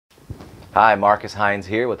Hi, Marcus Hinds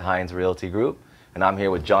here with Hinds Realty Group, and I'm here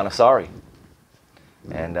with John Asare.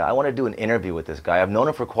 And I want to do an interview with this guy. I've known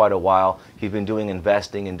him for quite a while. He's been doing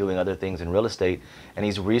investing and doing other things in real estate, and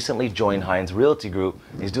he's recently joined Hinds Realty Group.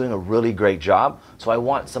 He's doing a really great job, so I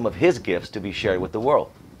want some of his gifts to be shared with the world.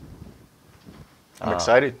 I'm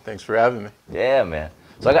excited. Thanks for having me. Yeah, man.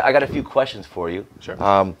 So I got a few questions for you. Sure.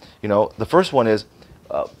 The first one is,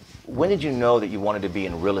 when did you know that you wanted to be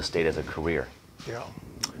in real estate as a career? Yeah,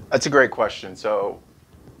 that's a great question. So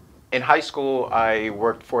in high school, I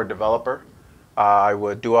worked for a developer. I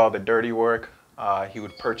would do all the dirty work. He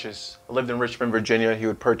would purchase, I lived in Richmond, Virginia. He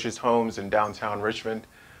would purchase homes in downtown Richmond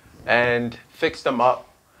and fix them up.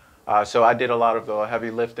 So I did a lot of the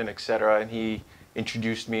heavy lifting, etc. And he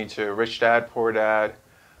introduced me to Rich Dad, Poor Dad,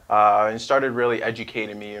 and started really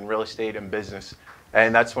educating me in real estate and business.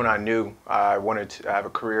 And that's when I knew I wanted to have a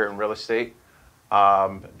career in real estate.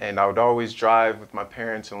 And I would always drive with my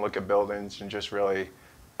parents and look at buildings and just really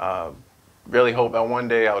hope that one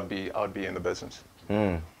day I would be in the business.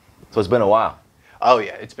 So it's been a while. Oh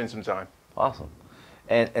yeah, it's been some time. Awesome.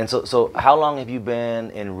 And so how long have you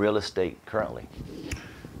been in real estate currently?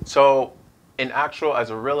 So as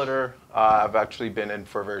a realtor, I've actually been in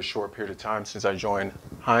for a very short period of time since I joined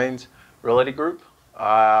Hinds Realty Group.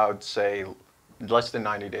 I would say less than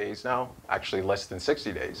 90 days now, actually less than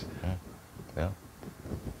 60 days. Yeah.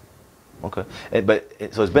 Okay.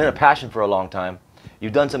 So it's been a passion for a long time.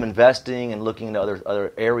 You've done some investing and looking into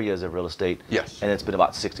other areas of real estate. Yes. And it's been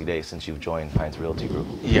about 60 days since you've joined Hinds Realty Group.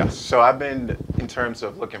 Yes. So I've been in terms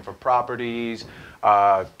of looking for properties,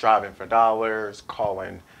 driving for dollars,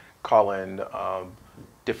 calling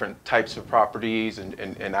different types of properties,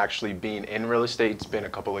 and actually being in real estate. It's been a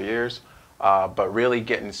couple of years, but really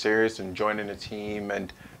getting serious and joining a team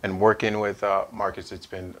and working with Marcus, it's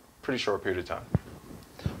been a pretty short period of time.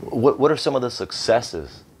 What are some of the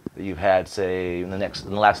successes that you've had, say, in the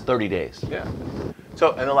last 30 days? Yeah.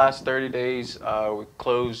 So in the last 30 days, we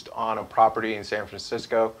closed on a property in San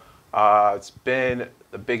Francisco. It's been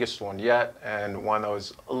the biggest one yet, and one that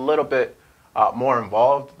was a little bit more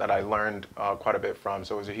involved that I learned quite a bit from.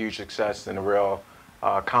 So it was a huge success and a real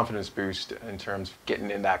confidence boost in terms of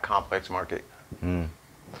getting in that complex market.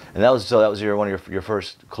 And that was one of your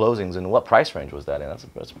first closings. And what price range was that in?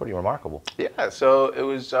 That's pretty remarkable. Yeah. So it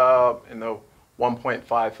was in the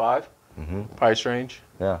 1.55 price range.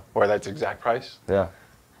 Yeah. Or that's exact price. Yeah.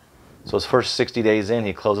 So his first 60 days in,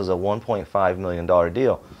 he closes a $1.5 million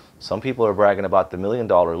deal. Some people are bragging about the $1 million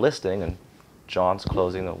listing, and John's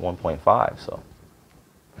closing at 1.5. So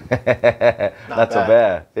not so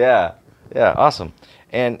bad. Yeah. Yeah. Awesome.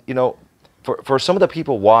 And for some of the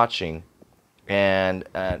people watching, and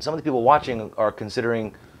some of the people watching are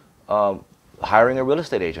considering hiring a real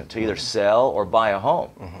estate agent to either sell or buy a home.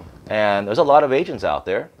 And there's a lot of agents out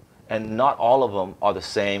there, and not all of them are the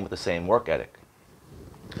same with the same work ethic.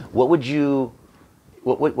 What would you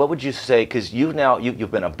say? Because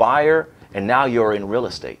you've been a buyer and now you're in real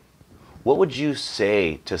estate. What would you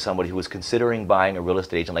say to somebody who is considering buying a real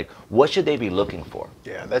estate agent? Like, what should they be looking for?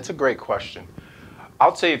 Yeah, that's a great question.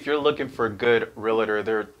 I'll say if you're looking for a good realtor,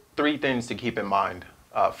 there are three things to keep in mind.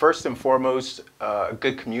 First and foremost, a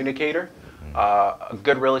good communicator. A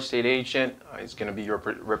good real estate agent is going to be your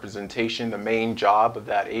representation. The main job of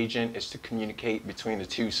that agent is to communicate between the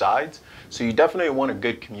two sides. So you definitely want a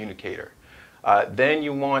good communicator. Then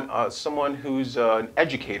you want someone who's an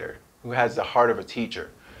educator, who has the heart of a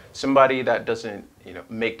teacher. Somebody that doesn't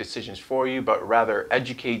make decisions for you, but rather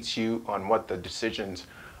educates you on what the decisions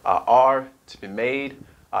are to be made,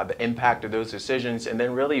 the impact of those decisions, and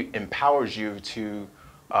then really empowers you to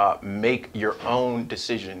make your own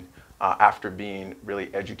decision after being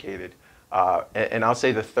really educated. And I'll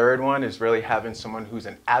say the third one is really having someone who's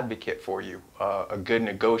an advocate for you, a good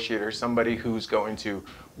negotiator, somebody who's going to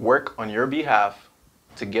work on your behalf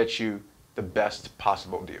to get you the best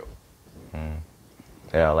possible deal.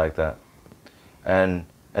 Yeah, I like that. And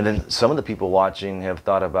then some of the people watching have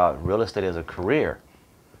thought about real estate as a career.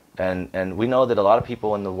 And we know that a lot of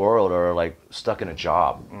people in the world are like stuck in a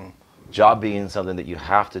job. Job being something that you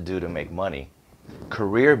have to do to make money.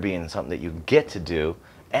 Career being something that you get to do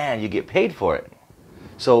and you get paid for it.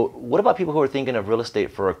 So what about people who are thinking of real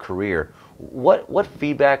estate for a career? What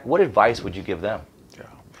feedback, what advice would you give them? Yeah,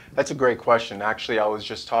 that's a great question. Actually, I was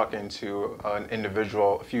just talking to an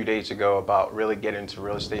individual a few days ago about really getting into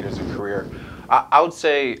real estate as a career. I would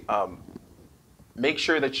say make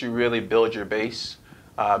sure that you really build your base.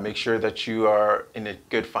 Make sure that you are in a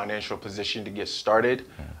good financial position to get started.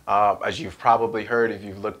 As you've probably heard, if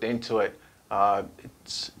you've looked into it,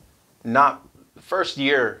 it's not, the first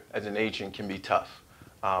year as an agent can be tough.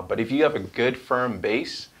 But if you have a good firm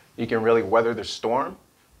base, you can really weather the storm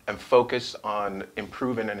and focus on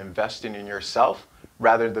improving and investing in yourself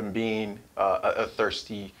rather than being a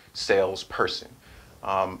thirsty salesperson.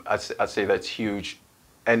 I'd say that's huge.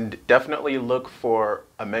 And definitely look for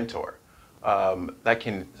a mentor that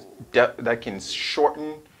can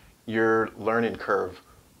shorten your learning curve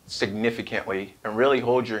significantly and really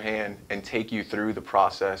hold your hand and take you through the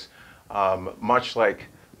process, much like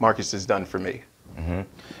Marcus has done for me. Mm-hmm.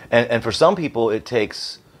 And for some people, it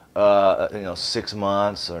takes 6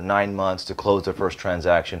 months or 9 months to close their first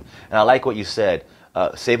transaction. And I like what you said.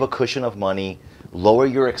 Save a cushion of money, lower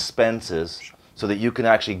your expenses so that you can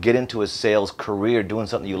actually get into a sales career doing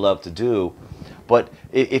something you love to do. But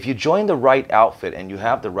if you join the right outfit and you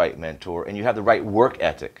have the right mentor and you have the right work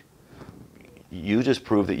ethic, you just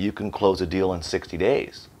prove that you can close a deal in 60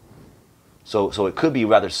 days. So it could be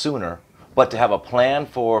rather sooner, but to have a plan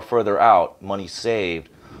for further out, money saved.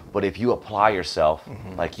 But if you apply yourself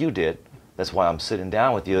like you did, that's why I'm sitting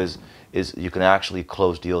down with you, is you can actually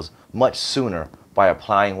close deals much sooner by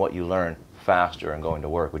applying what you learn faster and going to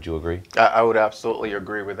work. Would you agree? I would absolutely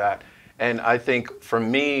agree with that. And I think for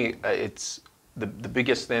me, it's the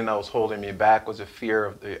biggest thing that was holding me back was a fear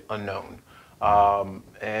of the unknown.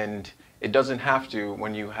 And it doesn't have to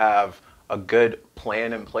when you have a good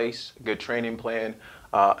plan in place, a good training plan,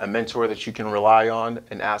 a mentor that you can rely on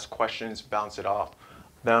and ask questions, bounce it off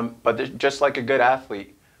them. But just like a good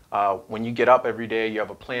athlete, when you get up every day, you have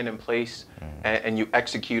a plan in place and you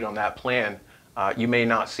execute on that plan. You may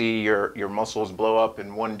not see your muscles blow up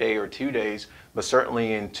in 1 day or 2 days, but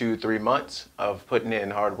certainly in 2-3 months of putting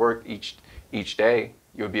in hard work each day,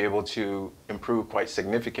 you'll be able to improve quite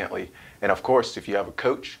significantly. And of course, if you have a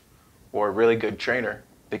coach or a really good trainer,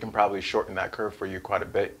 they can probably shorten that curve for you quite a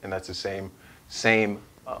bit. And that's the same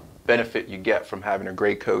benefit you get from having a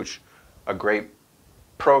great coach, a great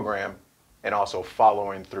program, and also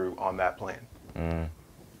following through on that plan.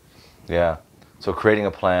 Yeah. So creating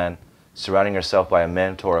a plan, surrounding yourself by a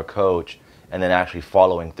mentor, a coach, and then actually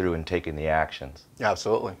following through and taking the actions.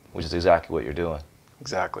 Absolutely. Which is exactly what you're doing.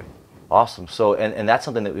 Exactly. Awesome. So, and that's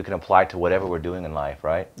something that we can apply to whatever we're doing in life,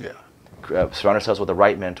 right? Yeah. Surround ourselves with the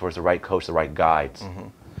right mentors, the right coach, the right guides.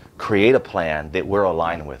 Create a plan that we're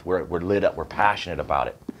aligned with. We're lit up. We're passionate about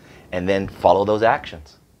it. And then follow those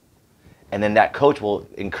actions. And then that coach will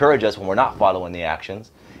encourage us when we're not following the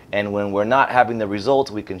actions. And when we're not having the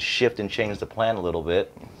results, we can shift and change the plan a little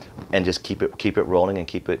bit and just keep it rolling and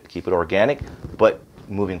keep it organic. But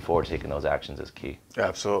moving forward, taking those actions is key.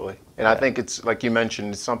 Absolutely. And I think it's, like you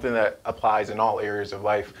mentioned, it's something that applies in all areas of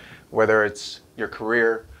life, whether it's your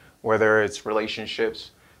career, whether it's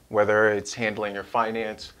relationships, whether it's handling your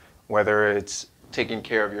finance, whether it's taking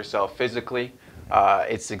care of yourself physically.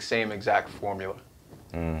 It's the same exact formula.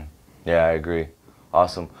 Yeah, I agree.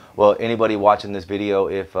 Awesome. Well, anybody watching this video,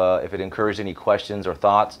 if it encouraged any questions or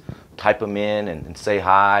thoughts, type them in and say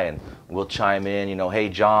hi, and we'll chime in. You know, hey,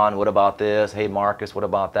 John, what about this? Hey, Marcus, what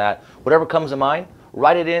about that? Whatever comes to mind,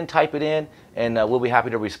 write it in, type it in, and we'll be happy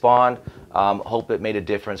to respond. Hope it made a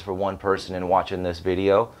difference for one person in watching this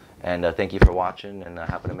video. And thank you for watching, and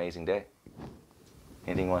have an amazing day.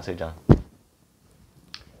 Anything you want to say, John?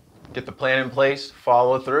 Get the plan in place,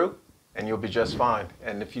 follow through, and you'll be just fine.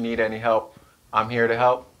 And if you need any help, I'm here to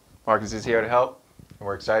help. Marcus is here to help, and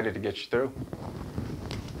we're excited to get you through.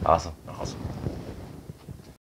 Awesome. Awesome.